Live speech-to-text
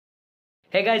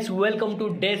Hey guys, welcome to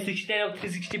day 69 of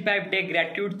 365 day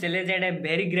gratitude challenge, and I'm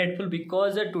very grateful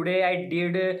because today I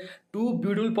did two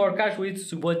beautiful podcasts with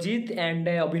Subhajit and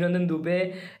Abhinandan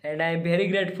Dubey, and I'm very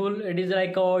grateful. It is like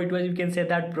it was, you can say,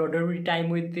 that productivity time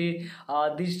with the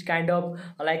this kind of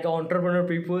like entrepreneur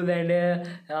people,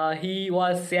 and he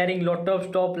was sharing lot of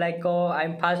stuff like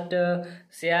I'm first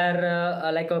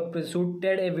share like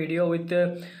shooted a video with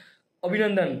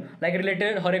Abhinandan, like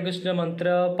related Hare Krishna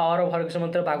mantra, power of Hare Krishna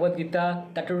mantra, Bhagavad Gita.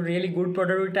 That was really good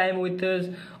productive time with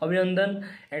Abhinandan,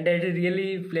 and it is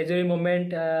really pleasure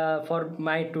moment for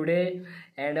my today.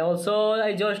 And also,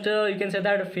 I just you can say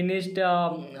that finished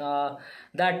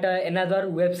that another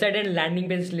website and landing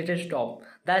page related stuff.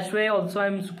 That's why also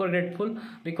I'm super grateful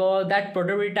because that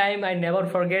productivity time I never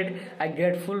forget. I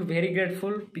grateful, very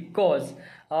grateful because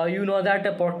you know that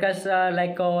podcast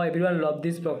like everyone love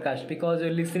this podcast because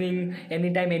you're listening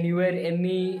anytime, anywhere,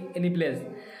 any place.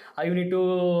 You need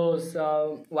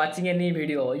to watching any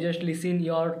video. You just listen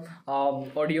your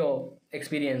audio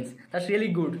experience. That's really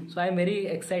good. So I'm very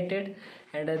excited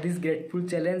and this grateful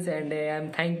challenge, and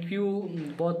I'm thank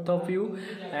you both of you,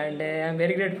 and I'm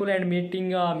very grateful and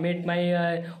meet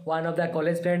my one of the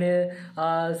college friend.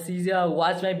 She's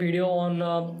watched my video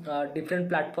on different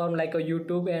platform like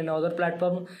YouTube and other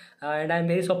platform, and I'm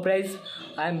very surprised.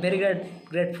 I'm very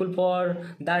grateful for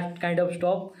that kind of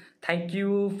stuff. Thank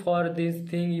you for this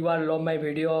thing. You are love my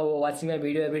video, watching my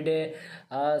video every day.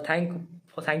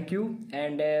 Thank you,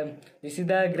 and this is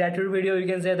the gratitude video, you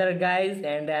can say that, guys,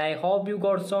 and I hope you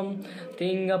got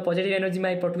something positive energy in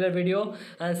my particular video,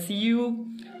 and see you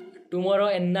tomorrow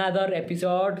in another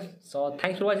episode. So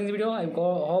thanks for watching this video.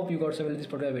 Hope you got some in this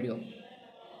particular video.